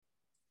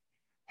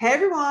Hey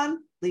everyone,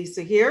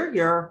 Lisa here,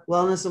 your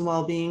wellness and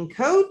well-being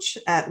coach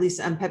at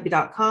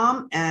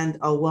lisampepe.com and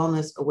a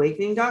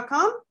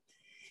wellnessawakening.com.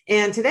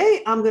 And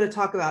today I'm going to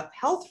talk about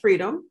health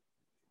freedom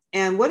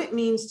and what it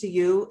means to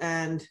you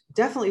and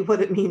definitely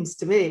what it means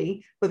to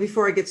me. But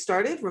before I get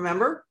started,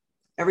 remember,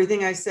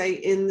 everything I say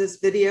in this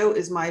video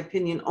is my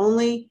opinion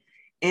only,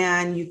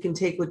 and you can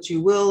take what you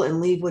will and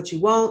leave what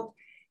you won't.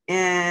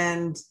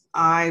 And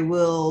I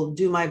will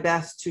do my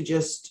best to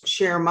just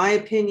share my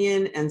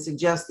opinion and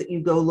suggest that you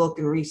go look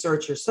and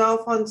research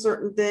yourself on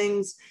certain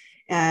things.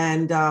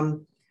 And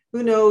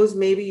who knows,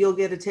 maybe you'll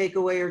get a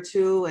takeaway or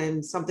two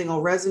and something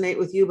will resonate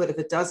with you. But if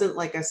it doesn't,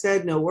 like I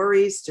said, no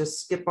worries,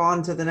 just skip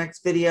on to the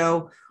next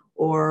video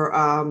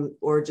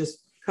or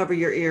just cover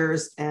your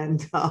ears,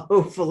 and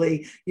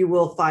hopefully you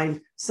will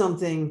find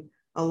something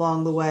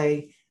along the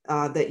way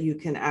that you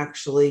can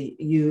actually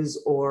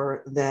use,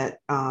 or that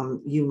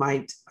you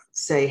might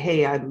say,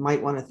 hey, I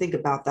might want to think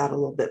about that a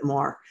little bit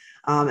more.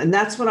 And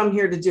that's what I'm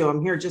here to do.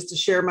 I'm here just to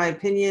share my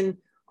opinion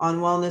on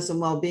wellness and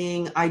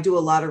well-being. I do a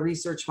lot of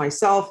research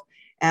myself,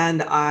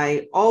 and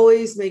I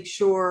always make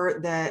sure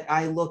that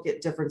I look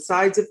at different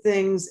sides of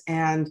things,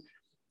 and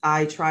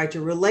I try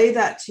to relay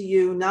that to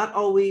you, not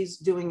always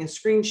doing a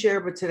screen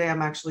share, but today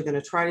I'm actually going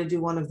to try to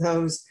do one of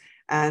those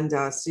and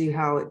see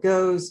how it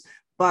goes.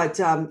 But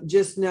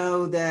just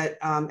know that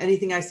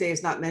anything I say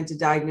is not meant to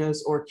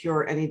diagnose or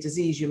cure any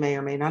disease you may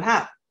or may not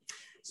have.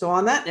 So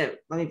on that note,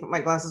 let me put my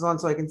glasses on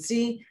so I can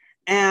see.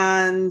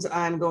 And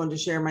I'm going to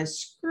share my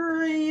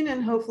screen,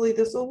 and hopefully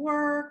this will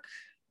work.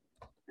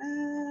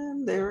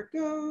 And there it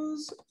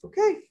goes.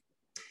 Okay,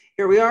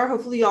 here we are.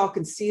 Hopefully y'all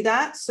can see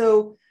that.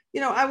 So,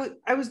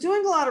 I was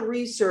doing a lot of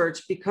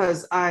research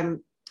because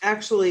I'm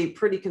actually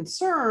pretty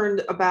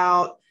concerned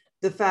about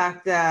the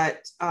fact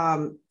that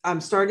I'm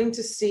starting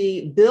to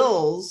see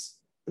bills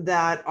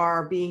that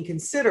are being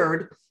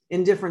considered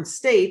in different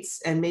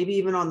states and maybe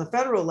even on the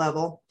federal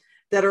level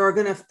that are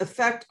going to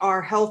affect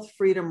our health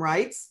freedom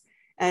rights.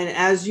 And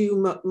as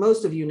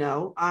most of you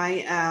know,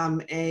 I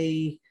am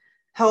a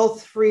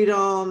health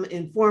freedom,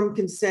 informed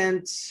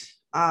consent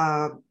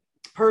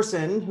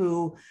person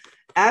who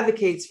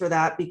advocates for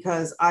that,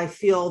 because I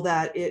feel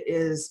that it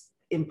is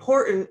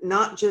important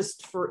not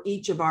just for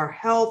each of our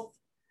health,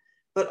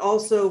 but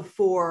also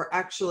for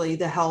actually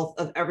the health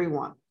of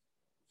everyone.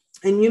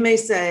 And you may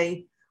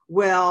say,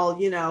 well,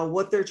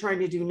 what they're trying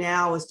to do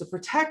now is to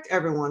protect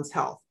everyone's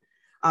health.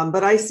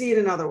 But I see it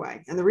another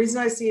way. And the reason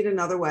I see it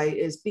another way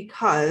is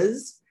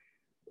because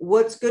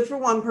what's good for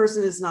one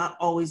person is not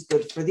always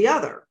good for the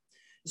other.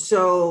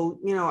 So,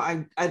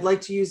 I'd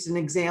like to use an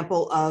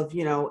example of,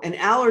 an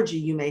allergy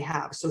you may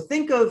have. So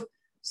think of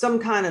some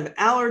kind of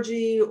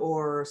allergy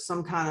or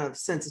some kind of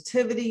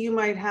sensitivity you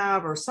might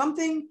have, or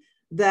something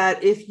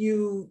that if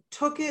you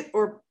took it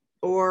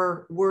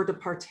or were to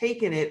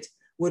partake in it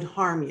would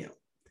harm you.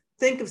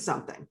 Think of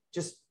something,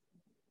 just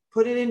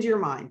put it into your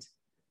mind.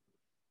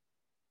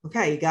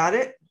 Okay, you got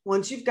it?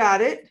 Once you've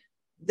got it,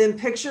 then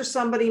picture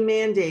somebody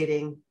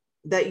mandating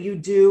that you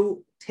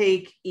do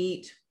take,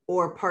 eat,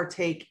 or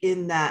partake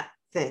in that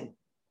thing.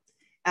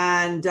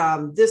 And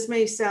this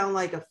may sound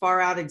like a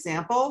far out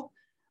example,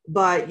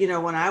 but,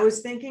 when I was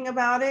thinking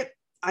about it,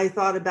 I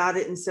thought about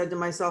it and said to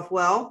myself,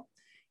 well,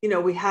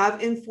 we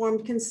have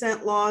informed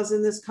consent laws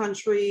in this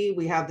country.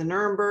 We have the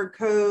Nuremberg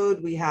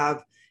Code. We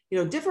have,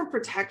 different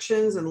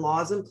protections and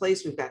laws in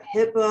place. We've got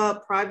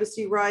HIPAA,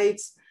 privacy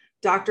rights,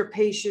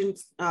 doctor-patient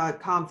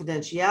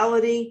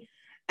confidentiality.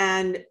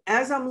 And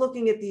as I'm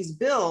looking at these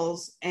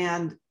bills,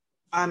 and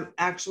I'm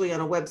actually on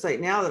a website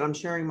now that I'm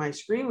sharing my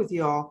screen with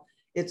you all,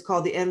 it's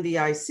called the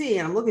MVIC,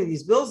 and I'm looking at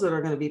these bills that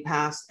are going to be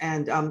passed,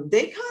 and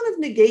they kind of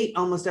negate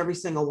almost every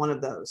single one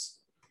of those.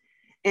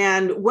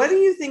 And whether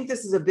you think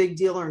this is a big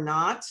deal or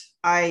not,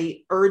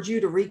 I urge you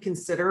to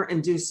reconsider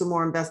and do some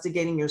more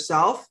investigating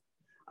yourself,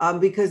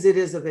 because it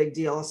is a big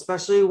deal,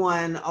 especially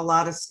when a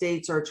lot of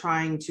states are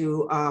trying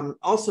to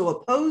also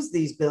oppose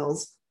these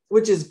bills,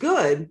 which is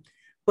good,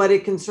 but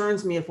it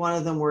concerns me if one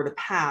of them were to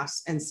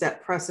pass and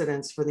set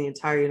precedents for the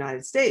entire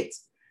United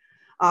States.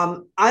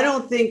 I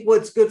don't think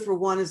what's good for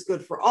one is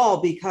good for all,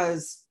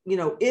 because,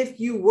 if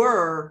you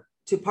were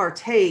to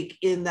partake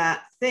in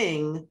that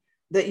thing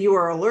that you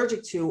are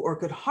allergic to or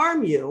could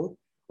harm you,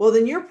 well,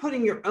 then you're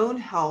putting your own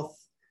health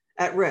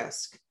at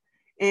risk.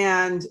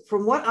 And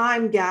from what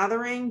I'm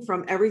gathering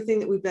from everything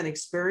that we've been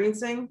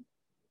experiencing,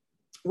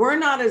 we're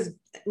not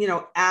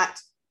at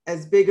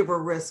as big of a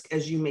risk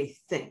as you may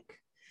think.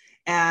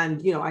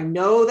 And, I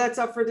know that's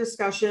up for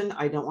discussion.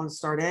 I don't want to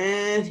start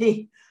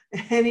any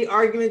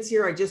arguments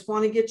here. I just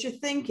want to get you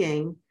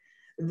thinking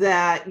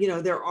that,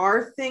 there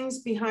are things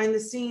behind the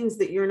scenes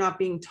that you're not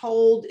being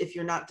told if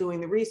you're not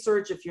doing the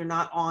research, if you're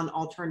not on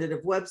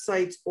alternative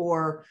websites,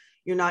 or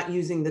you're not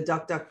using the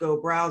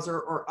DuckDuckGo browser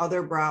or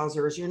other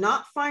browsers. You're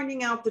not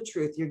finding out the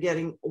truth. You're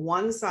getting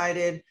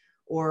one-sided,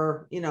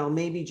 or,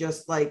 maybe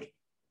just like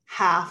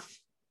half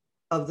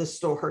of the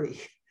story.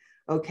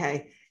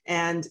 Okay.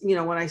 And,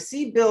 when I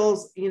see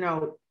bills,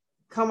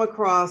 come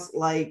across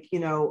like,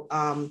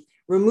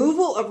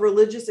 removal of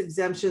religious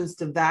exemptions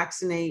to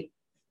vaccinate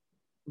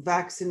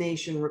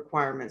vaccination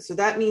requirements. So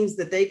that means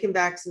that they can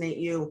vaccinate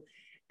you.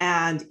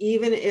 And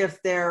even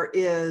if there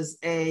is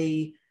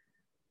a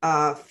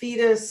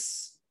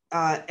fetus,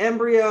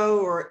 embryo,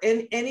 or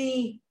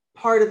any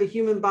part of a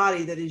human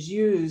body that is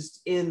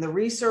used in the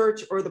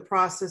research or the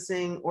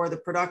processing or the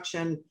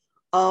production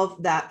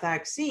of that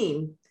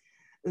vaccine,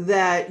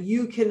 that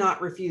you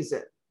cannot refuse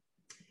it.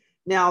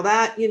 Now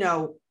that,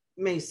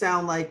 may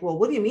sound like, well,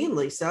 what do you mean,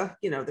 Lisa?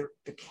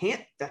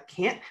 That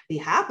can't be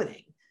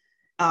happening.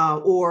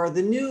 Or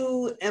the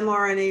new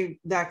mRNA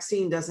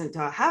vaccine doesn't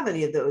have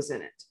any of those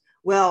in it.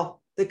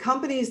 Well, the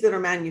companies that are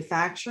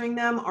manufacturing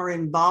them are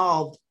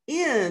involved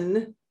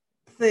in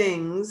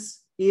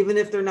things, even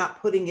if they're not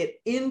putting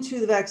it into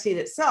the vaccine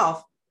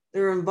itself,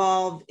 they're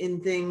involved in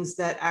things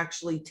that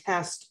actually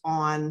test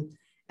on.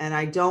 And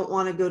I don't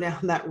want to go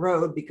down that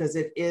road because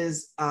it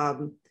is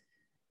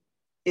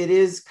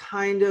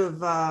kind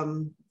of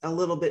a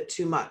little bit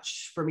too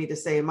much for me to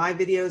say in my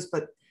videos,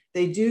 but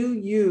they do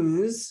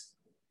use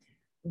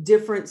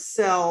different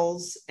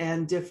cells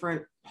and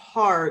different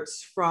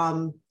parts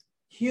from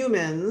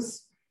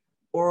humans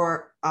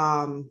or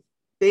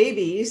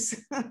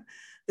babies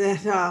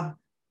that,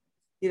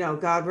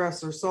 God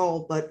rest their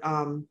soul, but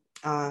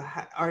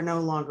are no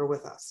longer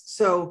with us.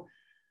 So,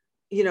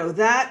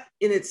 that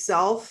in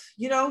itself,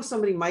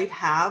 somebody might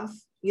have,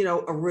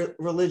 a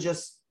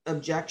religious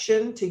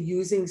objection to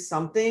using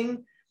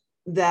something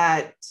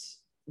that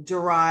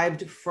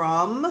derived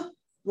from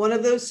one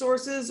of those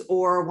sources,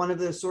 or one of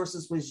those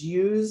sources was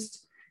used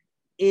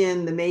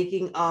in the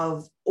making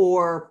of,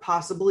 or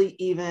possibly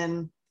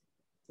even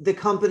the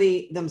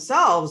company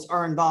themselves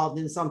are involved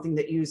in something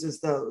that uses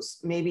those.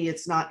 Maybe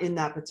it's not in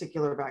that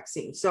particular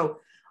vaccine. So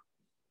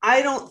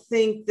I don't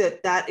think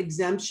that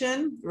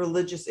exemption,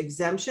 religious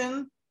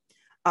exemption,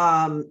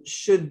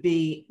 should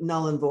be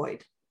null and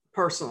void,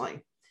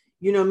 personally.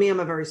 You know me, I'm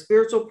a very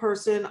spiritual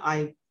person.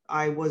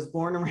 I was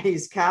born and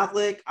raised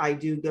Catholic. I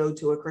do go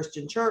to a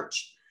Christian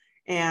church.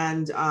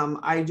 And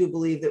I do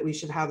believe that we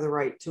should have the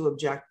right to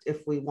object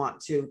if we want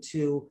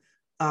to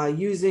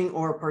using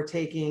or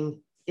partaking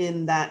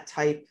in that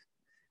type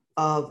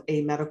of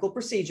a medical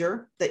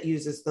procedure that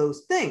uses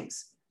those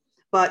things.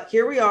 But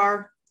here we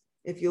are.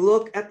 If you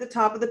look at the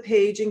top of the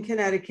page in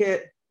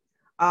Connecticut,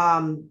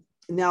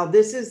 now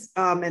this is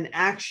an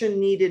action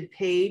needed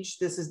page.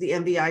 This is the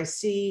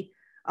MVIC.org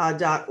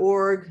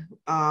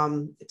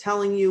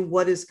telling you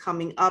what is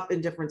coming up in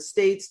different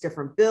states,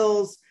 different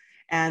bills,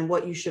 and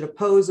what you should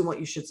oppose and what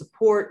you should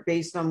support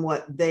based on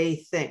what they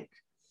think.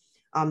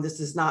 This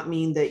does not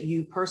mean that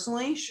you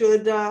personally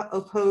should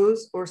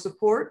oppose or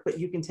support, but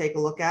you can take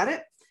a look at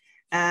it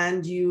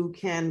and you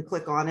can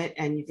click on it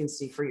and you can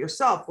see for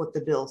yourself what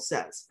the bill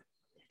says.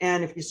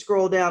 And if you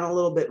scroll down a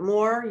little bit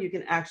more, you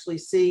can actually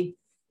see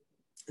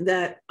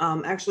that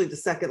actually the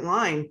second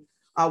line,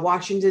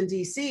 Washington,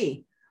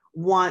 D.C.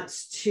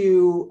 wants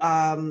to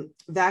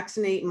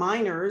vaccinate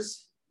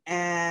minors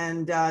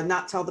and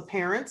not tell the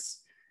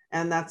parents.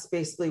 And that's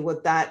basically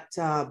what that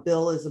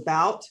bill is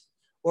about,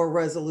 or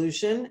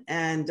resolution.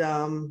 And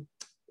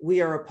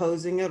we are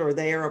opposing it, or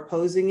they are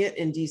opposing it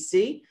in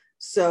DC.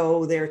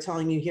 So they're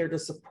telling you here to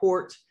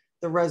support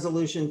the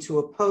resolution to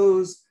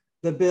oppose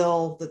the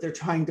bill that they're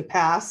trying to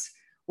pass,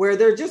 where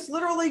they're just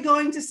literally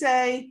going to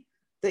say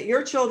that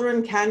your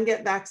children can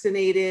get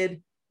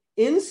vaccinated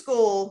in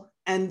school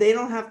and they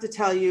don't have to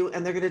tell you,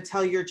 and they're going to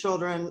tell your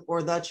children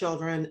or the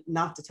children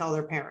not to tell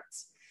their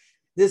parents.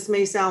 This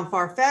may sound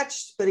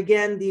far-fetched, but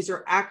again, these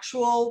are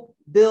actual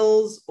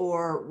bills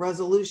or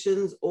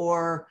resolutions,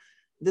 or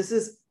this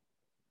is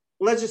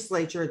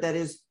legislature that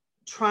is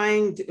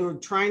trying to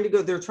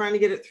go, they're trying to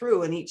get it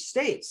through in each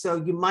state. So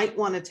you might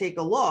want to take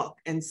a look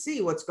and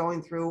see what's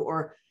going through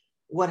or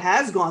what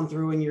has gone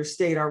through in your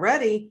state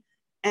already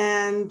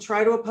and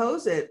try to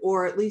oppose it,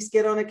 or at least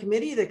get on a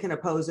committee that can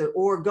oppose it,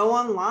 or go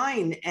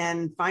online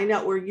and find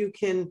out where you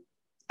can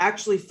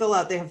actually fill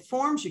out. They have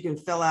forms you can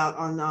fill out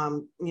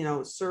on,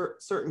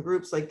 certain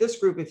groups like this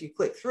group. If you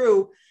click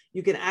through,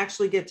 you can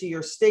actually get to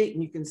your state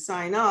and you can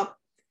sign up.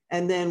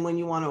 And then when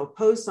you want to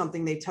oppose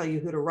something, they tell you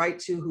who to write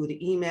to, who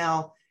to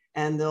email,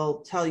 and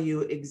they'll tell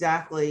you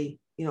exactly,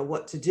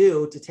 what to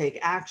do to take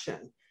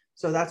action.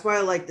 So that's why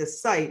I like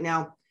this site.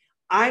 Now,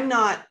 I'm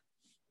not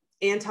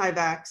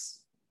anti-vax,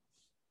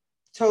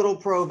 total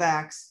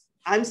pro-vax.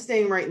 I'm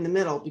staying right in the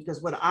middle,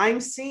 because what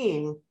I'm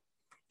seeing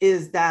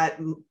is that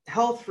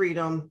health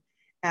freedom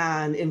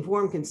and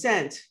informed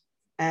consent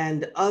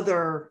and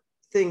other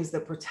things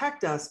that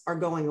protect us are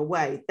going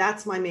away.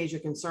 That's my major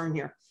concern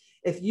here.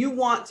 If you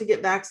want to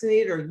get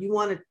vaccinated, or you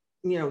want to,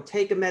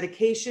 take a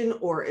medication,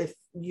 or if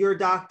your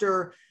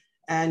doctor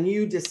and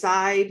you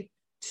decide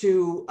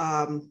to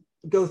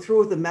go through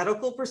with a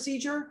medical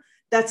procedure,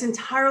 that's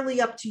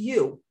entirely up to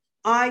you.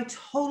 I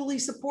totally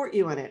support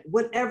you in it,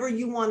 whatever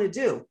you want to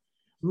do.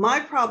 My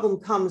problem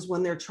comes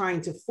when they're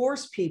trying to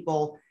force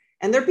people,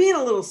 and they're being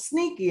a little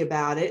sneaky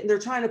about it, and they're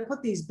trying to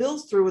put these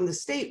bills through in the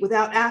state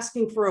without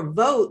asking for a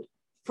vote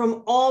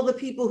from all the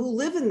people who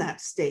live in that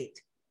state,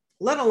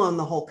 let alone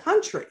the whole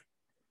country.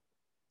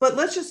 But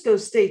let's just go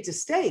state to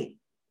state.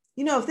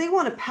 if they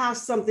want to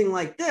pass something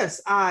like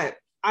this, I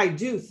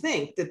do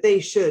think that they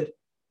should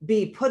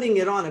be putting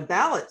it on a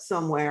ballot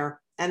somewhere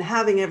and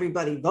having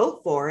everybody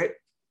vote for it,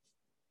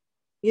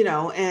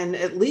 and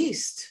at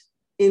least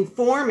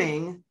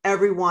informing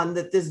everyone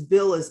that this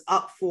bill is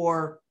up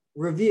for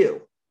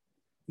review,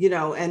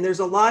 and there's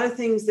a lot of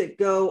things that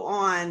go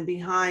on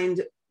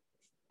behind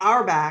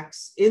our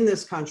backs in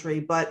this country,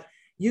 but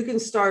you can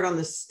start on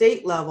the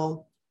state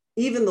level,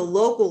 even the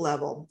local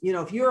level.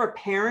 If you're a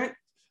parent,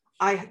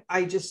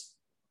 I just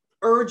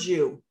urge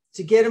you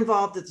to get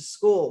involved at the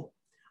school.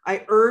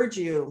 I urge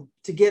you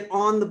to get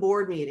on the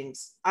board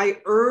meetings.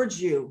 I urge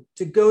you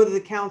to go to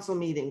the council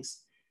meetings.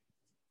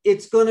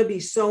 It's going to be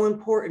so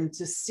important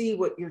to see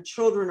what your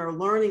children are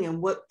learning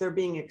and what they're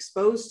being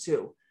exposed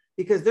to,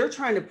 because they're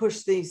trying to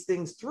push these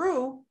things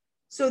through.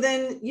 So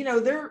then,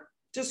 they're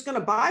just going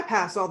to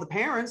bypass all the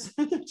parents.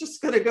 They're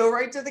just going to go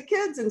right to the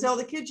kids and tell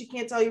the kids, you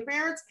can't tell your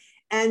parents.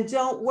 And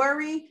don't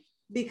worry,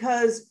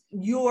 because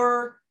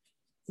the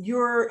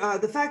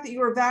fact that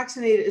you are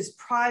vaccinated is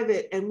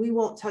private, and we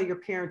won't tell your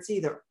parents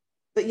either.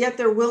 But yet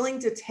they're willing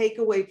to take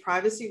away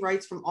privacy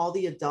rights from all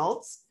the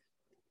adults.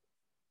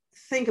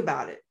 Think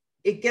about it.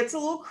 It gets a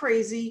little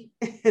crazy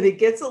and it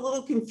gets a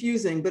little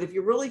confusing, but if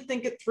you really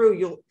think it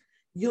through,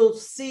 you'll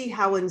see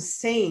how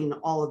insane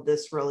all of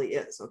this really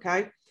is.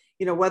 Okay.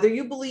 Whether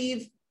you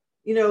believe,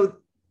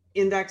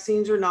 in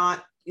vaccines or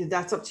not,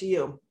 that's up to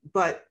you.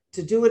 But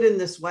to do it in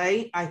this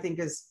way, I think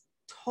is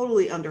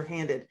totally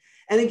underhanded.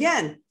 And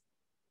again,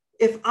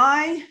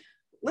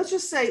 let's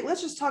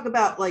just talk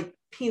about like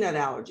peanut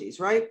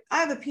allergies, right? I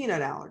have a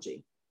peanut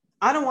allergy.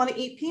 I don't want to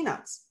eat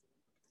peanuts.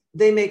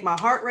 They make my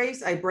heart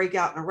race. I break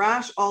out in a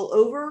rash all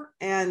over,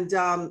 and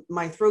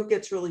my throat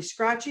gets really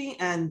scratchy.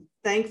 And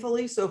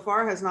thankfully, so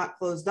far has not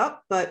closed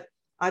up, but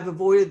I've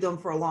avoided them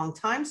for a long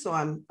time, so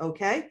I'm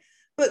okay.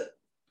 But,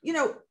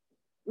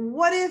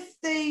 what if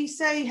they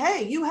say,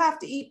 hey, you have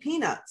to eat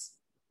peanuts?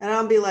 And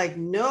I'll be like,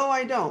 no,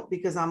 I don't,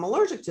 because I'm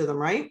allergic to them,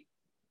 right?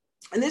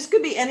 And this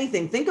could be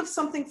anything. Think of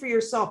something for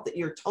yourself that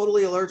you're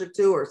totally allergic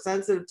to or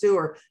sensitive to,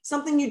 or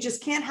something you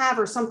just can't have,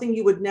 or something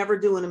you would never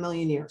do in a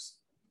million years.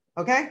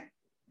 Okay.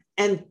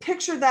 And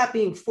picture that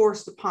being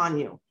forced upon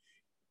you.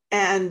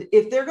 And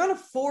if they're going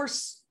to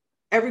force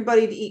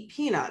everybody to eat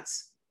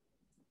peanuts,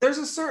 there's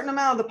a certain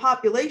amount of the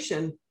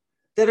population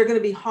that are going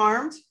to be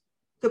harmed,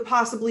 could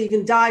possibly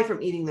even die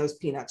from eating those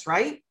peanuts,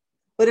 right?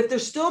 But if they're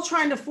still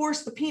trying to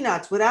force the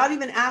peanuts without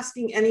even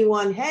asking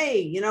anyone,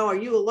 hey, are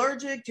you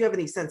allergic? Do you have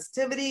any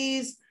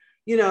sensitivities?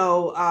 You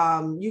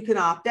can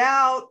opt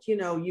out,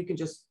 you can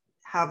just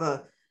have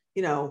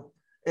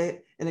an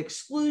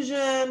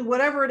exclusion,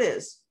 whatever it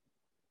is.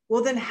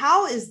 Well, then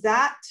how is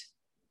that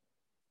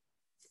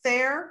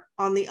fair,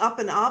 on the up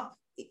and up,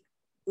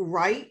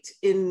 right,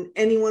 in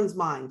anyone's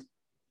mind?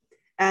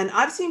 And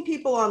I've seen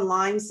people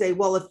online say,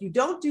 well, if you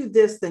don't do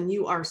this, then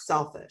you are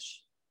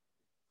selfish.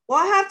 Well,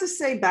 I have to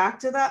say back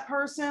to that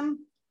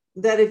person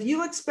that if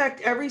you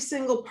expect every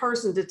single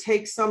person to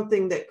take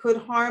something that could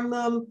harm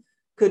them,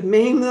 could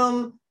maim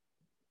them,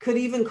 could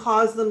even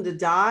cause them to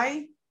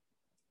die,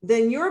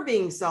 then you're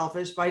being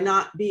selfish by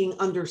not being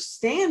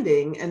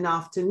understanding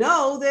enough to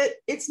know that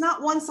it's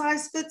not one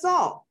size fits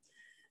all.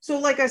 So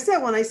like I said,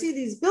 when I see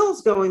these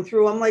bills going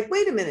through, I'm like,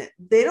 wait a minute,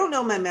 they don't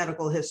know my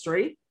medical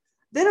history.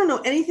 They don't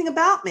know anything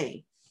about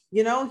me.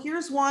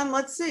 Here's one,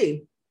 let's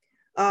see.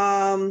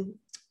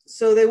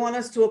 So they want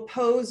us to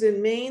oppose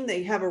in Maine.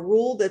 They have a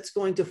rule that's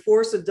going to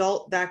force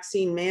adult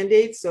vaccine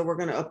mandates. So we're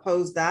going to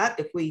oppose that.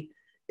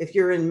 If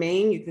you're in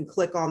Maine, you can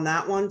click on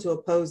that one to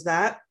oppose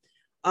that.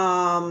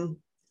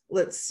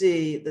 Let's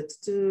see, let's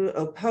do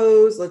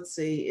oppose. Let's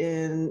see,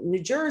 in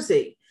New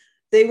Jersey,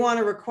 they want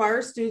to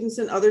require students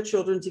and other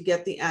children to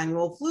get the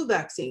annual flu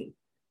vaccine.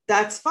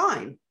 That's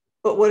fine.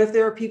 But what if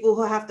there are people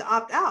who have to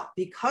opt out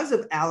because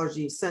of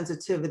allergies,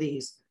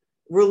 sensitivities,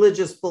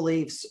 religious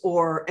beliefs,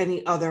 or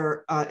any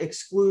other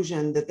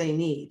exclusion that they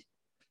need?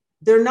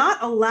 They're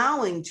not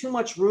allowing too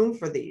much room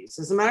for these.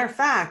 As a matter of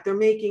fact, they're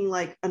making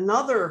like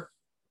another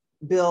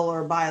bill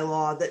or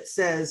bylaw that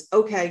says,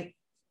 okay,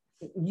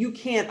 you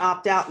can't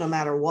opt out no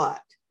matter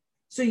what.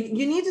 So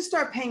you need to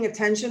start paying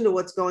attention to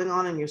what's going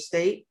on in your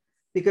state,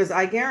 because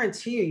I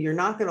guarantee you're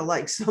not going to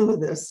like some of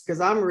this, because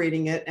I'm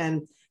reading it.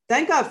 And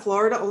thank God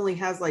Florida only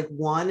has like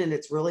one, and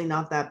it's really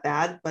not that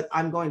bad, but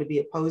I'm going to be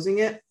opposing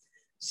it.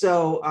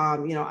 So,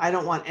 I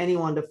don't want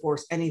anyone to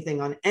force anything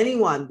on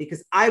anyone,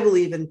 because I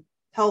believe in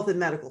health and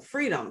medical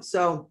freedom.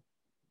 So,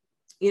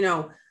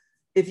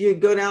 if you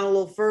go down a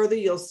little further,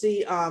 you'll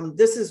see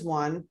this is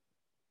one.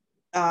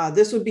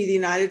 This would be the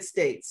United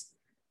States.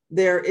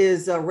 There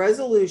is a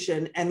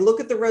resolution, and look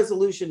at the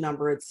resolution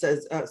number. It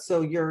says,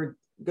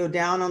 go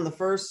down on the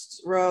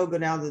first row, go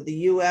down to the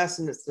US,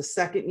 and it's the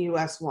second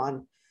US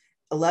one,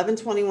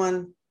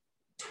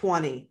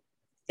 11/21/20,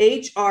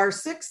 HR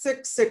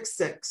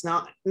 6666.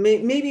 Now,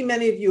 maybe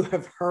many of you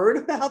have heard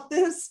about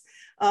this,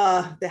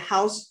 the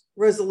House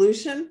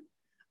resolution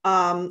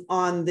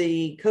on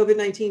the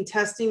COVID-19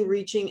 testing,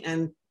 reaching,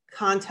 and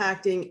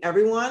contacting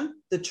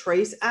everyone, the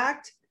TRACE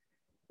Act.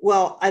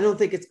 Well, I don't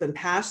think it's been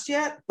passed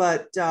yet,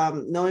 but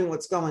knowing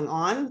what's going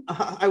on,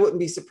 I wouldn't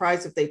be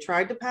surprised if they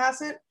tried to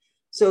pass it.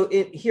 So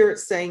here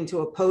it's saying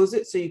to oppose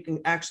it. So you can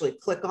actually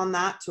click on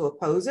that to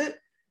oppose it.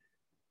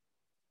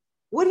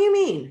 What do you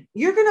mean?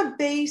 You're going to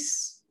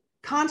base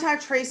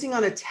contact tracing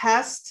on a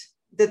test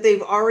that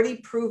they've already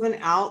proven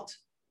out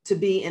to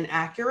be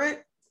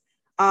inaccurate?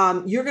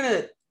 You're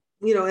going to,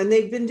 and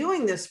they've been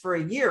doing this for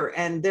a year,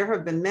 and there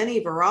have been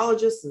many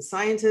virologists and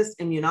scientists,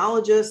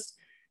 immunologists,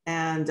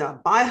 and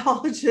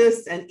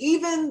biologists, and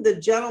even the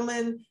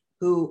gentleman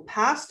who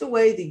passed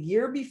away the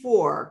year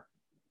before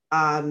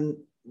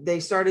they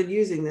started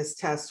using this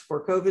test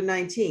for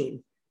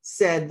COVID-19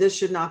 said this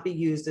should not be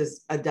used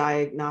as a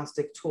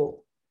diagnostic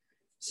tool.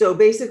 So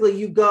basically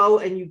you go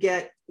and you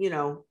get,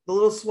 the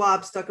little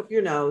swab stuck up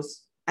your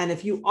nose. And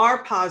if you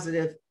are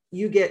positive,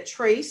 you get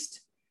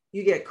traced,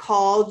 you get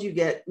called, you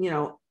get,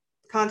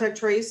 contact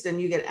traced,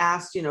 and you get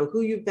asked,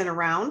 who you've been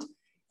around.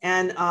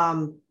 And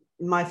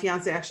my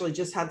fiance actually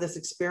just had this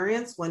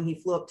experience when he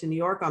flew up to New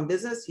York on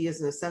business. He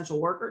is an essential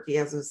worker. He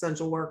has an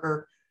essential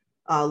worker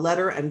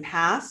letter and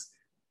pass.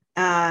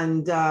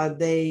 And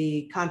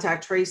they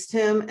contact traced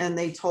him, and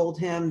they told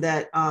him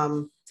that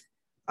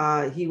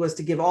he was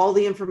to give all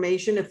the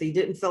information. If he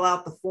didn't fill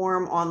out the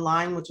form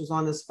online, which was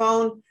on his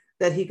phone,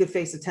 that he could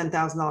face a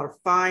 $10,000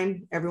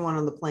 fine. Everyone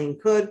on the plane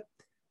could.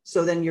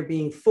 So then you're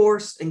being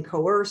forced and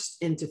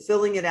coerced into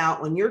filling it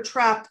out when you're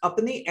trapped up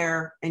in the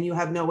air and you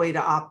have no way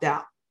to opt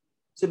out.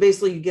 So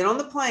basically you get on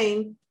the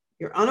plane,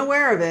 you're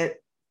unaware of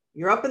it,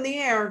 you're up in the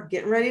air,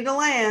 getting ready to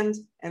land.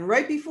 And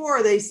right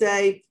before they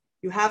say,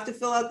 you have to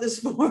fill out this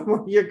form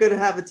or you're going to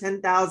have at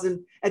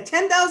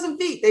 10,000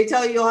 feet, they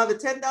tell you you'll have a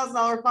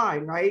 $10,000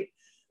 fine, right?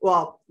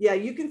 Well, yeah,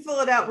 you can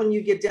fill it out when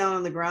you get down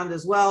on the ground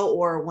as well,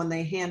 or when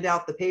they hand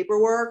out the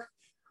paperwork.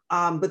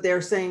 But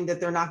they're saying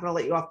that they're not going to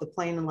let you off the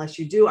plane unless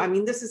you do. I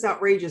mean, this is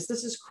outrageous.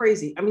 This is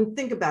crazy. I mean,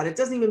 think about it. It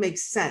doesn't even make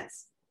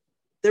sense.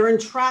 They're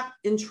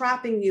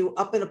entrapping you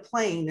up in a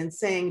plane and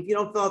saying, if you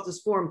don't fill out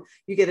this form,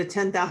 you get a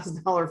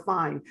 $10,000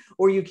 fine,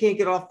 or you can't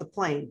get off the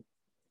plane.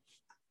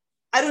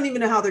 I don't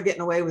even know how they're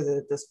getting away with it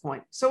at this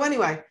point. So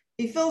anyway,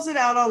 he fills it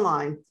out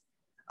online,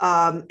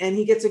 and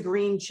he gets a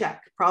green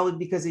check, probably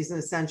because he's an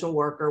essential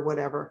worker,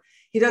 whatever.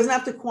 He doesn't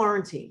have to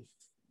quarantine,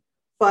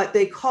 but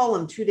they call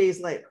him 2 days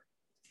later.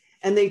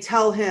 And they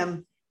tell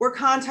him, we're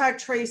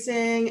contact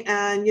tracing,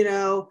 and,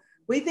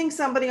 we think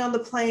somebody on the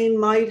plane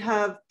might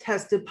have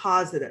tested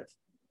positive.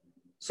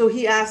 So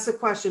he asks the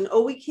question,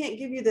 oh, we can't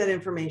give you that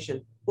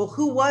information. Well,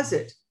 who was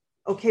it?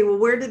 Okay, well,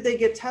 where did they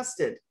get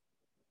tested?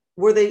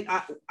 Were they,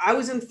 I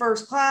was in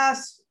first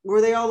class.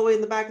 Were they all the way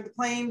in the back of the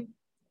plane?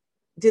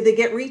 Did they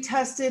get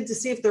retested to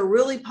see if they're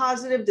really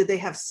positive? Did they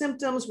have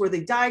symptoms? Were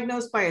they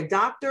diagnosed by a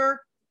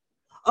doctor?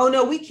 Oh,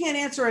 no, we can't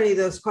answer any of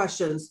those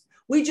questions.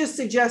 We just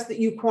suggest that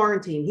you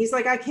quarantine. He's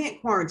like, I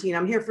can't quarantine.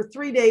 I'm here for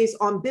 3 days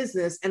on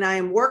business, and I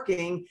am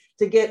working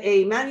to get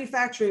a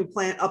manufacturing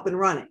plant up and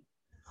running.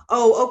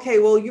 Oh, okay.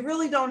 Well, you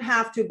really don't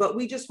have to, but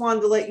we just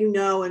wanted to let you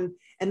know. And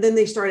then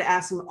they started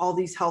asking all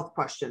these health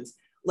questions,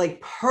 like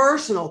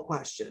personal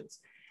questions.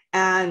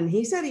 And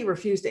he said he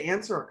refused to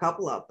answer a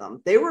couple of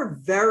them. They were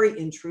very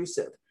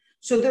intrusive.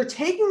 So they're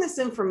taking this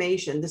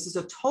information. This is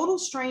a total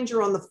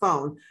stranger on the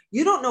phone.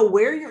 You don't know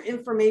where your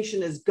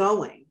information is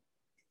going.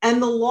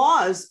 And the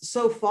laws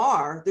so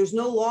far, there's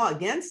no law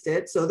against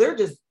it. So they're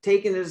just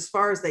taking it as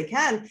far as they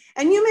can.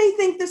 And you may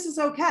think this is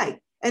okay.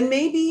 And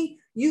maybe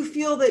you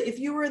feel that if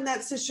you were in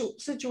that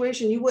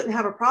situation, you wouldn't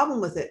have a problem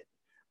with it.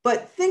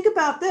 But think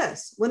about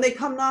this. When they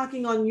come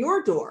knocking on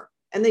your door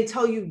and they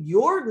tell you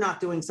you're not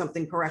doing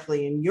something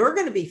correctly and you're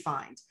going to be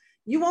fined,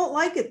 you won't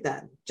like it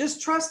then.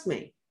 Just trust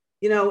me.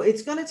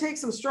 It's going to take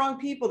some strong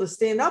people to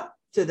stand up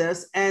to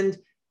this and,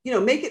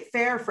 make it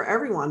fair for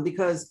everyone,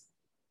 because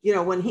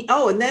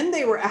and then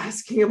they were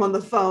asking him on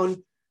the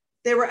phone,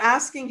 they were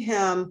asking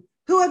him,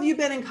 who have you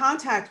been in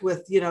contact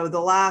with,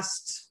 the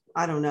last,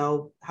 I don't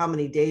know how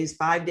many days,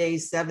 5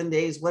 days, 7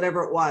 days,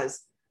 whatever it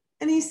was.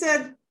 And he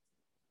said,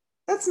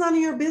 that's none of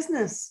your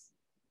business.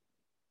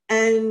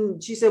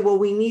 And she said, well,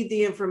 we need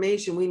the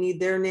information. We need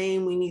their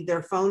name. We need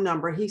their phone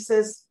number. He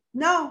says,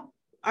 no,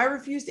 I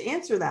refuse to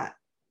answer that.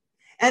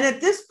 And at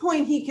this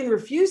point, he can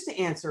refuse to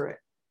answer it.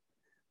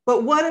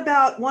 But what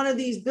about one of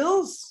these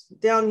bills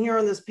down here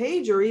on this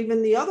page, or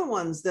even the other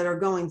ones that are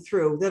going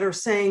through that are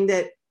saying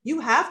that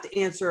you have to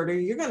answer it or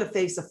you're going to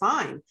face a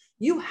fine.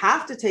 You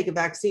have to take a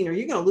vaccine or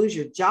you're going to lose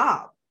your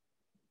job.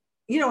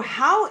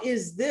 How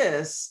is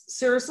this?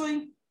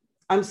 Seriously,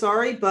 I'm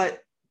sorry, but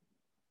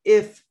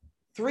if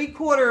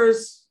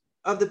 3/4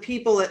 of the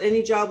people at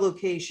any job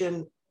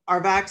location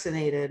are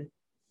vaccinated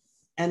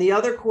and the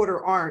other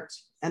quarter aren't,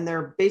 and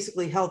they're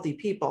basically healthy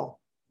people,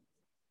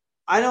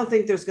 I don't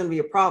think there's going to be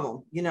a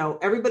problem.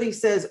 Everybody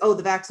says, oh,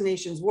 the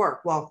vaccinations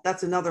work. Well,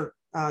 that's another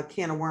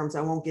can of worms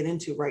I won't get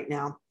into right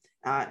now.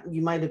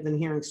 You might have been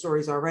hearing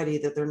stories already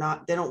that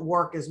they don't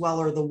work as well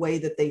or the way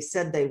that they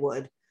said they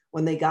would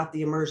when they got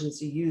the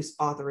emergency use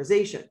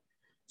authorization.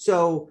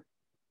 So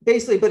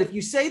basically, but if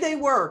you say they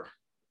work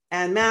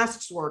and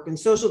masks work and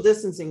social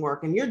distancing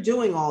work, and you're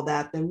doing all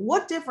that, then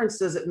what difference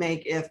does it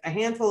make if a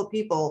handful of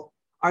people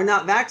are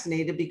not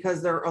vaccinated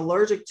because they're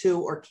allergic to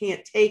or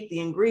can't take the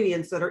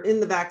ingredients that are in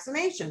the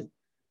vaccination?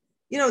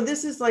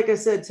 This is, like I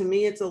said, to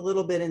me, it's a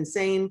little bit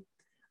insane.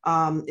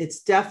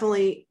 It's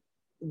definitely,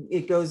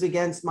 it goes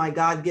against my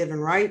God-given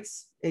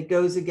rights. It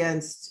goes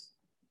against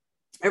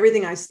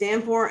everything I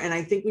stand for. And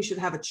I think we should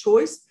have a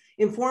choice.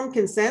 Informed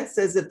consent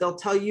says that they'll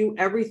tell you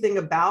everything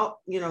about,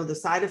 the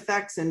side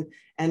effects and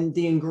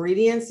the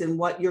ingredients and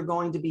what you're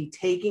going to be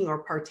taking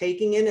or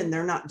partaking in. And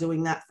they're not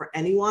doing that for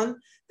anyone.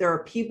 There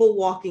are people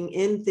walking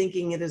in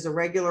thinking it is a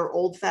regular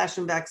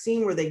old-fashioned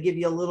vaccine where they give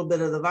you a little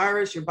bit of the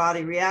virus, your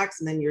body reacts,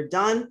 and then you're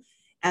done.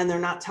 And they're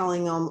not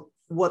telling them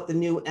what the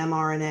new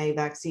mRNA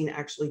vaccine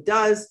actually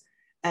does.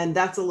 And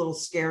that's a little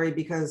scary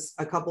because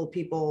a couple of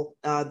people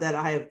that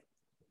I have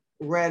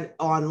read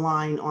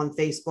online on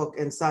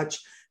Facebook and such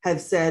have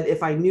said,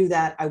 if I knew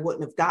that, I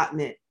wouldn't have gotten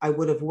it. I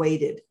would have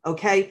waited.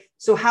 Okay.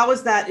 So how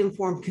is that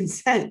informed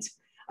consent?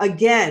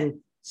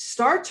 Again,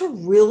 start to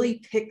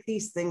really pick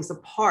these things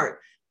apart.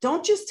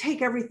 Don't just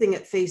take everything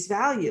at face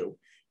value.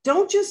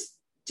 Don't just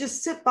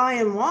sit by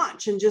and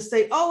watch and just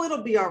say, oh,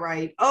 it'll be all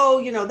right.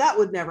 Oh, that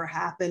would never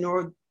happen,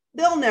 or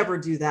they'll never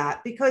do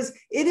that, because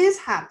it is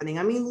happening.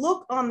 I mean,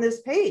 look on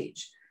this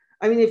page.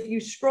 I mean, if you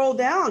scroll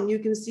down, you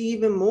can see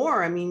even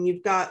more. I mean,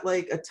 you've got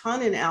like a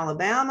ton in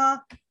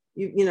Alabama,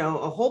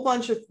 a whole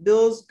bunch of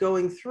bills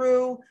going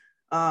through,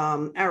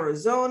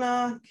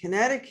 Arizona,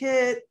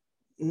 Connecticut,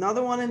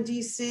 another one in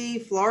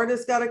DC,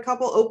 Florida's got a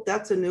couple. Oh,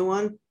 that's a new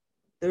one.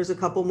 There's a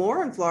couple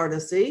more in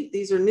Florida. See,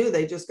 these are new.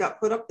 They just got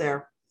put up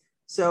there.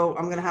 So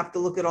I'm going to have to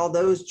look at all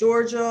those.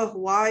 Georgia,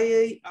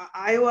 Hawaii,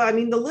 Iowa. I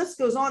mean, the list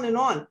goes on and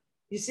on.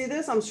 You see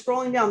this? I'm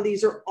scrolling down.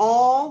 These are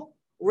all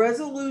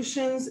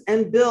resolutions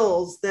and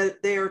bills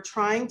that they are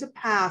trying to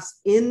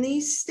pass in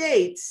these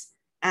states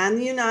and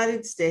the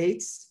United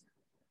States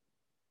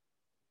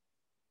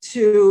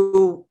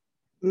to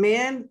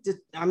mandate.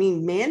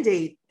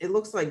 It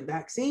looks like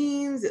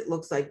vaccines. It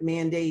looks like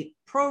mandate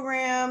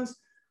programs.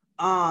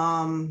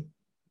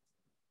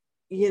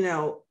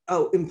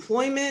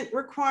 Employment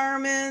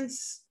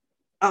requirements.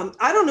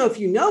 I don't know if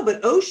you know,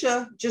 but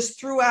OSHA just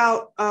threw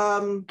out,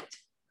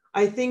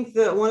 I think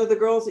that one of the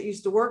girls that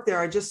used to work there,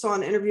 I just saw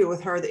an interview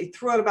with her, they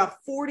threw out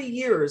about 40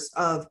 years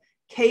of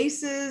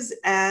cases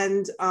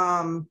and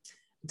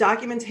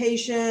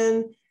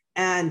documentation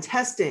and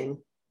testing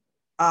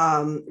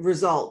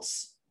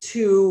results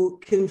to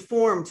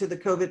conform to the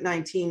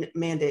COVID-19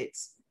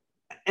 mandates.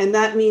 And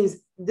that means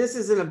this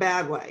isn't a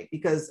bad way,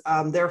 because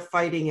they're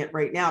fighting it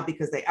right now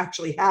because they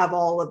actually have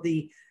all of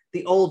the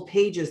old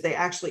pages. They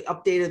actually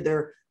updated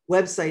their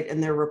website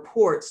and their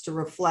reports to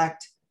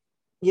reflect,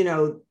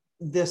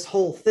 this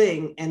whole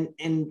thing.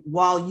 And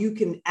while you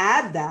can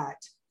add that,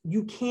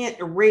 you can't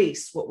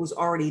erase what was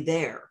already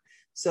there.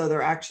 So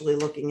they're actually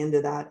looking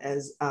into that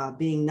as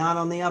being not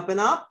on the up and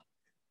up.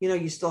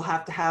 You still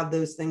have to have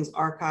those things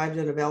archived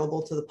and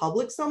available to the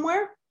public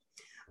somewhere.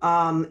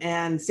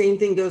 And same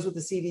thing goes with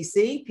the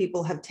CDC.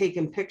 People have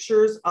taken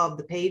pictures of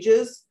the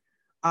pages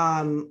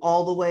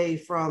all the way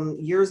from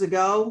years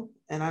ago.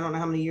 And I don't know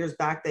how many years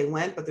back they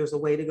went, but there's a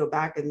way to go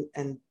back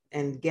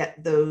and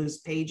get those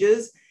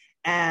pages.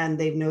 And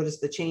they've noticed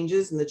the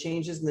changes and the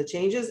changes and the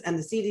changes. And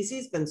the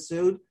CDC's been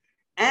sued.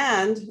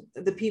 And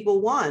the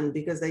people won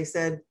because they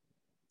said,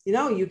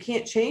 you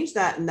can't change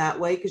that in that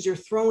way because you're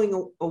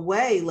throwing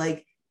away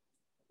like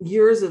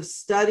years of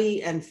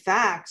study and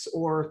facts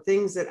or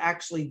things that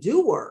actually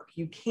do work.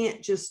 You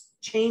can't just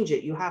change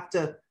it. You have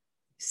to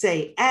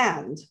say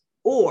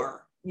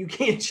or you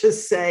can't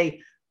just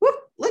say, whoop,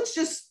 let's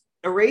just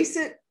erase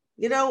it,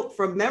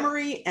 from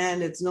memory,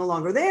 and it's no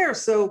longer there.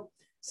 So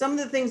some of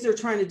the things they're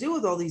trying to do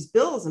with all these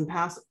bills and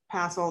pass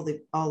all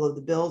of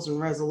the bills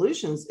and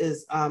resolutions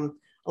is a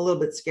little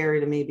bit scary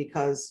to me,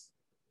 because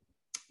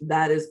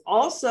that is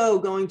also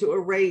going to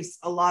erase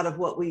a lot of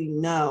what we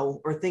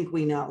know or think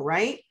we know,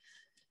 right?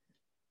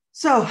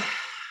 So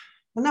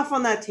enough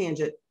on that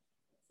tangent.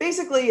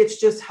 Basically,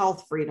 it's just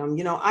health freedom.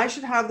 I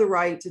should have the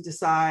right to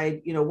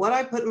decide, what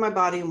I put in my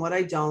body and what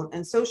I don't.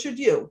 And so should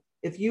you.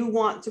 If you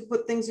want to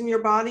put things in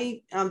your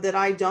body that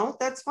I don't,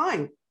 that's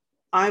fine.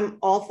 I'm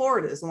all for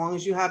it, as long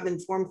as you have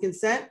informed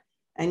consent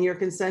and you're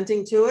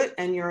consenting to it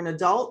and you're an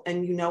adult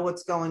and you know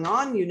what's going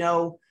on,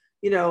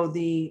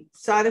 the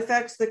side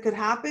effects that could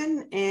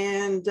happen,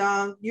 and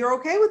you're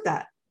okay with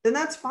that, then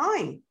that's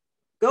fine.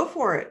 Go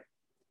for it.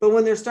 But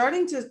when they're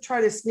starting to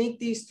try to sneak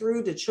these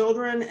through to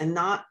children and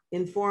not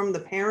inform the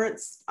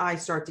parents, I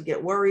start to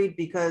get worried,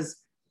 because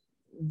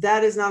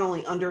that is not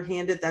only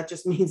underhanded, that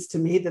just means to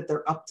me that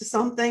they're up to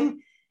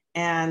something.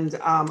 And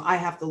I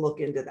have to look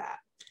into that.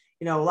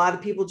 A lot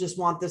of people just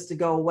want this to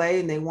go away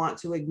and they want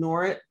to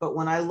ignore it. But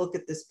when I look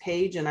at this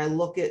page and I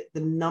look at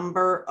the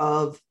number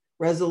of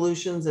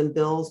resolutions and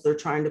bills they're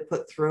trying to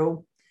put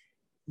through,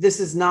 this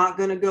is not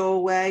going to go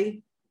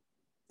away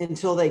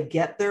until they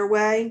get their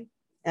way.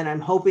 And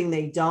I'm hoping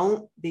they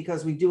don't,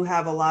 because we do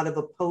have a lot of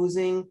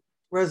opposing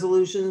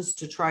resolutions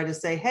to try to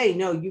say, hey,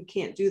 no, you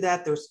can't do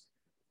that. There's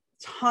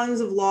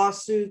tons of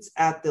lawsuits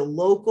at the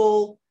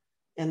local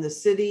and the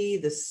city,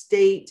 the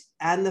state,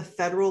 and the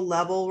federal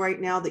level right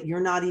now that you're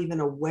not even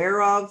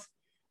aware of,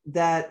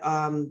 that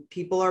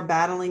people are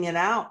battling it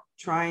out,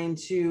 trying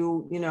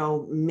to,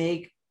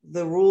 make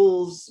the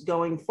rules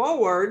going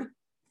forward.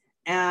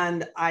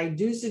 And I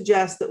do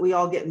suggest that we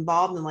all get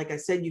involved. And like I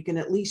said, you can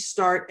at least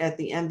start at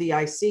the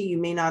NVIC. You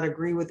may not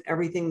agree with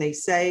everything they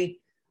say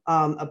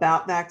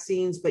about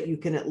vaccines, but you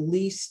can at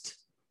least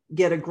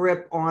get a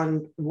grip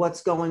on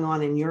what's going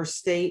on in your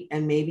state.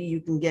 And maybe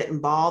you can get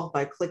involved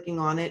by clicking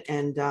on it.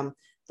 And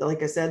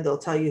like I said, they'll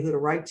tell you who to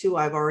write to.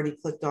 I've already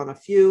clicked on a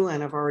few,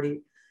 and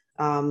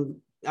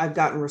I've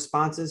gotten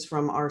responses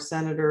from our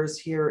senators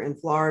here in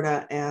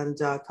Florida and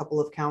a couple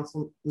of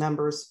council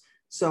members.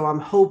 So I'm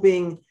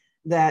hoping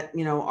that,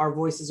 our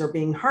voices are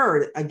being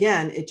heard.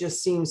 Again, it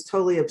just seems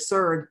totally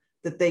absurd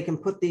that they can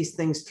put these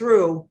things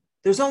through.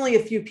 There's only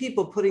a few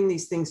people putting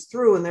these things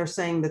through, and they're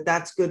saying that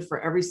that's good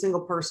for every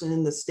single person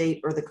in the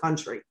state or the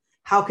country.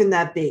 How can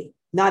that be?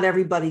 Not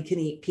everybody can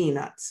eat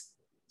peanuts.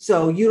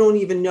 So you don't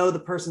even know the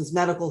person's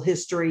medical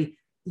history.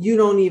 You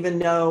don't even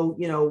know,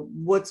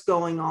 what's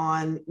going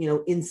on,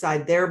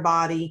 inside their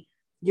body.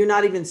 You're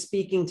not even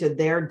speaking to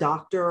their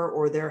doctor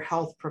or their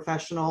health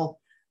professional.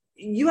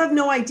 You have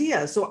no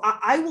idea. So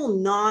I will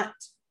not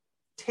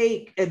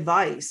take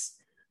advice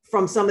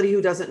from somebody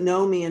who doesn't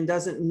know me and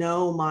doesn't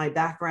know my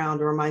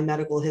background or my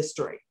medical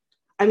history.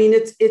 I mean,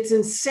 it's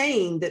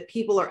insane that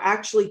people are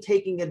actually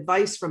taking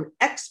advice from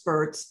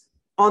experts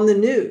on the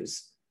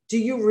news. Do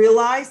you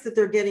realize that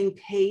they're getting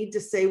paid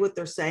to say what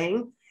they're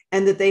saying,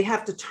 and that they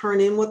have to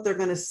turn in what they're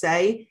going to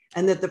say,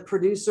 and that the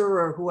producer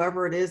or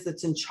whoever it is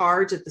that's in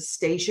charge at the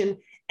station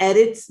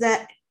edits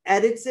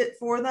it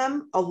for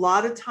them? A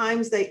lot of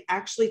times they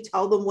actually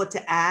tell them what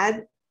to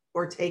add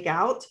or take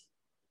out.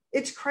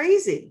 It's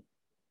crazy.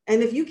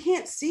 And if you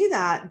can't see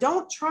that,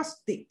 don't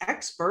trust the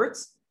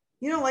experts.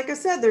 Like I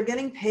said, they're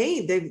getting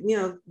paid.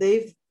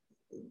 They've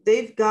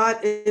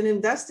got an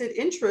invested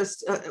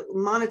interest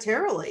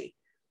monetarily.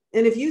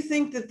 And if you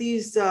think that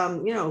these,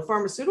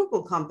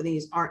 pharmaceutical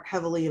companies aren't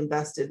heavily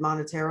invested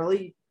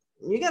monetarily,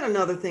 you got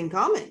another thing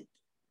coming.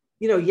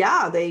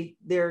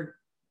 They're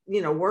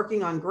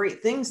working on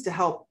great things to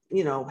help,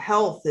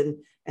 health and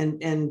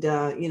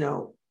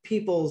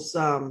people's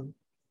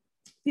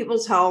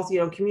health,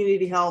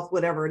 community health,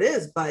 whatever it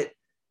is. But,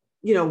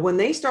 when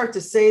they start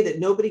to say that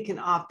nobody can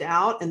opt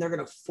out and they're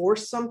going to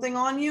force something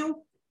on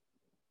you,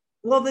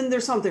 well, then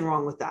there's something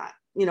wrong with that,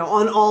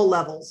 on all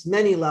levels,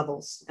 many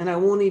levels. And I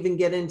won't even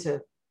get into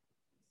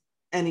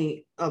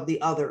any of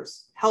the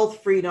others.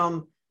 Health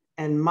freedom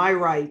and my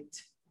right,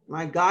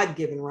 my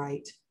God-given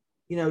right,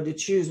 to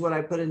choose what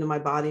I put into my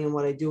body and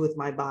what I do with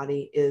my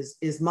body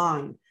is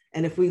mine.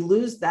 And if we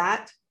lose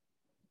that,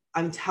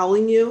 I'm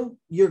telling you,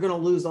 you're going to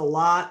lose a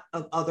lot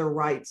of other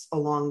rights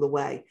along the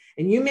way.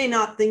 And you may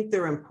not think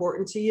they're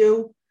important to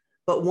you,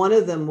 but one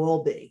of them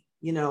will be.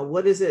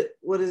 What is it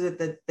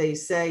that they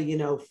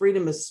say,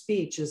 freedom of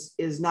speech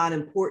is not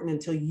important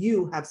until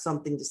you have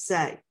something to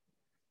say,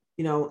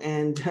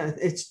 and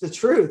it's the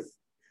truth.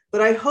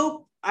 But I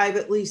hope I've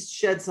at least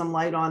shed some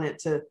light on it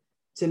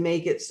to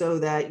make it so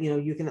that,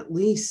 you can at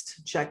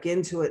least check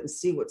into it and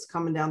see what's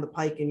coming down the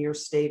pike in your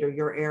state or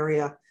your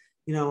area.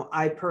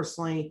 I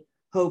personally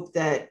hope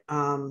that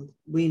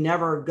we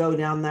never go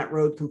down that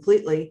road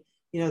completely.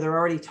 They're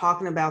already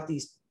talking about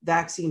these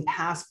vaccine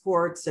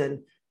passports and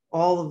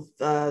all of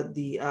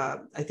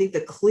I think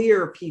the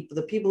clear people,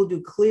 the people who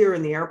do clear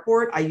in the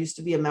airport. I used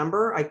to be a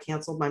member. I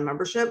canceled my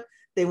membership.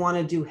 They want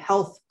to do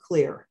health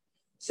clear.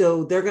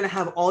 So they're going to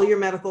have all your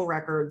medical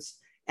records,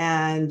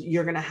 and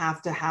you're going to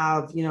have,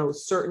 a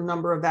certain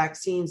number of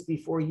vaccines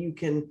before you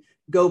can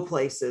go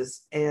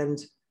places. And,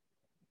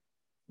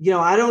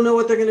 I don't know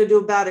what they're going to do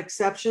about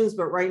exceptions,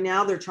 but right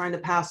now they're trying to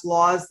pass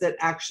laws that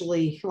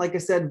actually, like I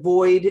said,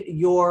 void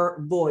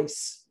your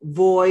voice,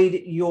 void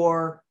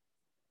your,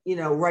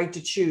 right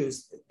to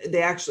choose. It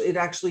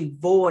actually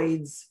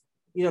voids,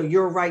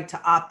 your right to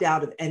opt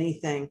out of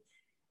anything.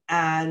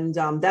 And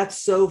that's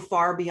so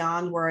far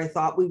beyond where I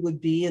thought we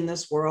would be in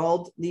this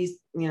world these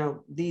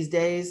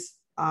days.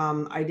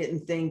 I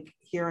didn't think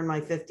here in my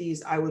 50s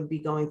I would be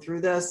going through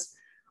this.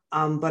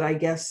 But I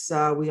guess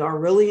we are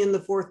really in the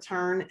fourth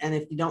turn. And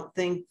if you don't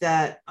think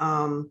that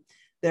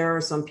there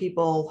are some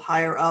people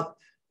higher up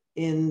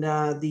in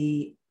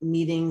the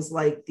meetings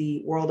like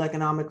the World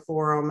Economic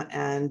Forum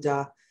and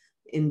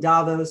in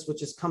Davos,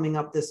 which is coming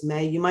up this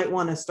May, you might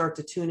want to start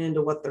to tune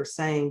into what they're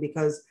saying,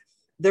 because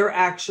they're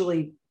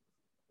actually,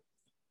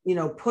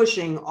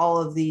 pushing all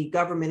of the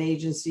government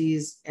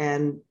agencies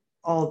and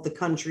all of the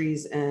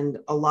countries and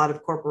a lot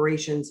of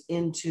corporations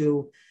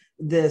into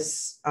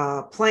this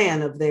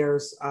plan of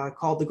theirs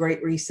called the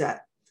Great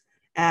Reset.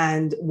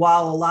 And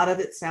while a lot of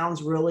it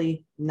sounds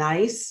really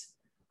nice,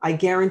 I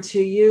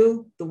guarantee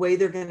you the way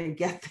they're going to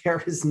get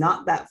there is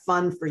not that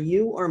fun for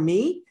you or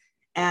me,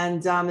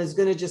 and is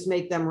going to just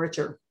make them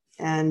richer.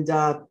 And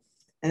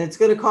it's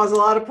going to cause a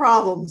lot of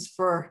problems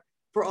for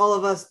all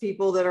of us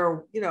people that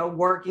are,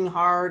 working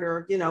hard,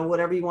 or,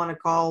 whatever you want to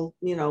call,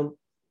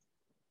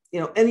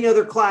 any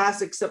other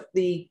class except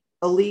the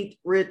elite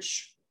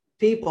rich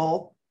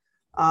people,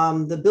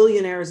 the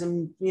billionaires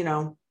and,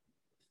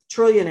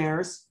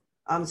 trillionaires.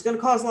 It's going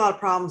to cause a lot of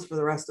problems for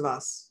the rest of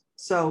us.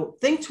 So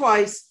think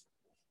twice,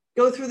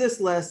 go through this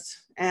list.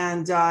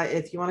 And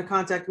if you want to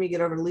contact me,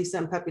 get over to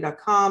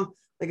lisampepe.com.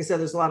 Like I said,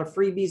 there's a lot of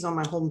freebies on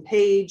my home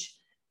page.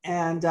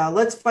 And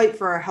let's fight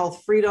for our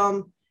health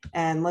freedom.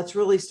 And let's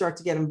really start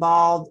to get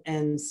involved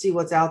and see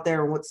what's out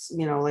there and what's,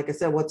 like I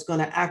said, what's going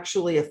to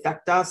actually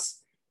affect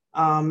us.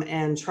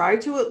 And try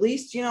to at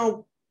least,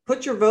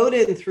 put your vote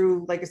in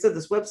through, like I said,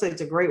 this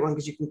website's a great one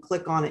because you can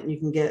click on it and you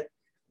can get,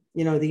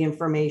 the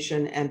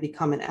information and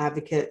become an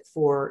advocate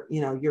for,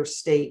 your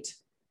state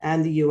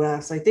and the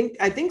US. I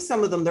think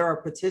some of them, there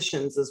are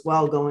petitions as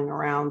well going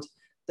around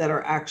that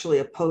are actually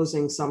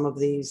opposing some of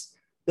these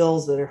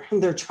bills that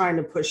they're trying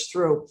to push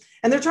through.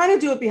 And they're trying to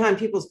do it behind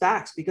people's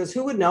backs because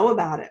who would know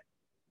about it?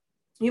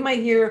 You might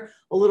hear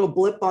a little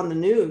blip on the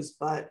news,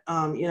 but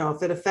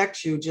if it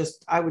affects you,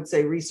 I would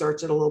say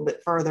research it a little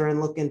bit further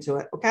and look into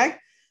it. Okay.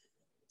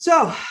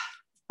 So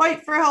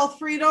fight for health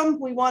freedom.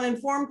 We want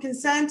informed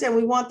consent and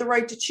we want the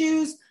right to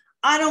choose.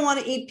 I don't want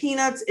to eat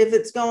peanuts if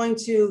it's going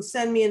to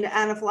send me into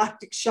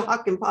anaphylactic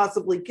shock and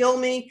possibly kill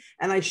me.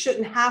 And I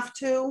shouldn't have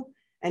to,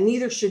 and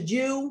neither should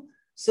you.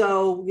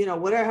 So,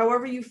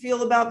 however you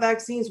feel about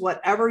vaccines,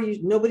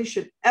 nobody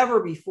should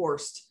ever be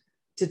forced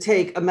to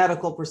take a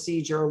medical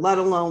procedure, let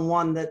alone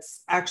one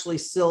that's actually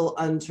still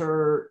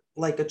under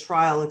like a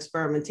trial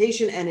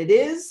experimentation. And it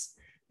is,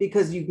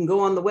 because you can go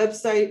on the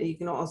website, you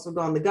can also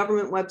go on the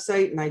government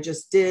website. And I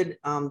just did,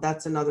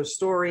 that's another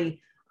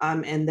story.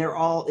 And they're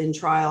all in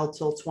trial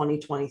till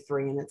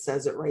 2023. And it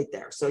says it right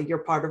there. So you're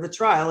part of a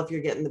trial if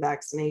you're getting the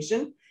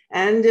vaccination.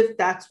 And if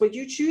that's what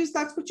you choose,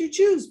 that's what you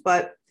choose.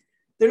 But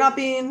they're not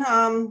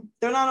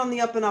on the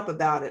up and up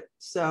about it.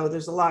 So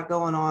there's a lot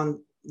going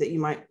on that you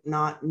might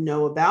not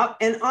know about.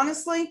 And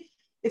honestly,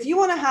 if you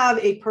want to have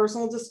a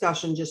personal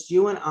discussion, just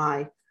you and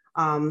I,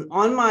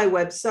 on my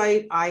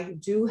website, I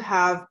do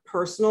have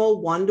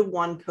personal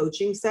one-to-one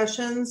coaching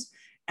sessions,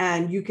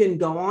 and you can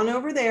go on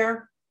over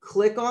there,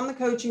 click on the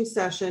coaching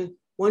session.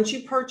 Once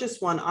you purchase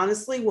one,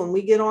 honestly, when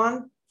we get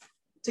on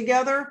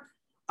together,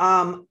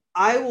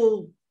 I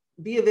will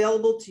be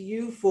available to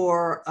you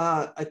for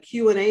a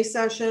Q&A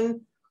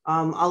session.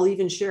 I'll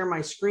even share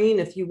my screen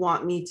if you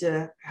want me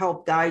to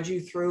help guide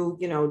you through,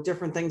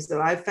 different things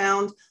that I've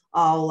found.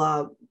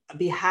 I'll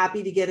be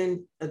happy to get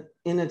in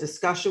a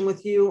discussion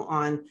with you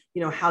on,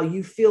 how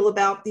you feel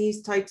about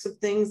these types of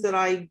things that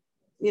I,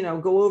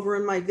 go over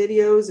in my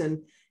videos.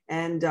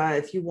 And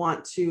if you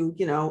want to,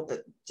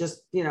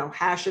 just,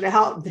 hash it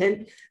out,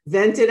 vent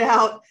it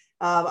out.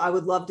 I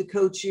would love to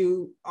coach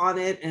you on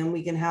it and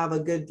we can have a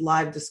good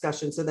live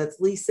discussion. So that's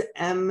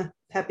lisampepe.com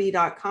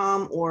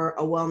or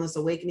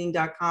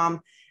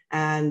awellnessawakening.com.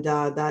 And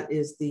that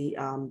is the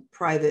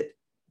private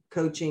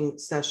coaching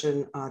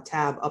session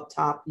tab up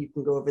top. You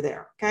can go over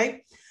there.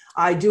 Okay.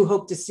 I do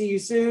hope to see you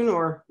soon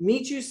or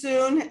meet you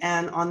soon.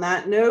 And on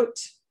that note,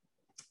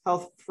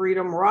 health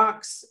freedom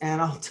rocks, and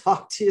I'll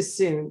talk to you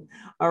soon.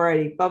 All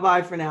righty.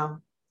 Bye-bye for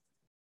now.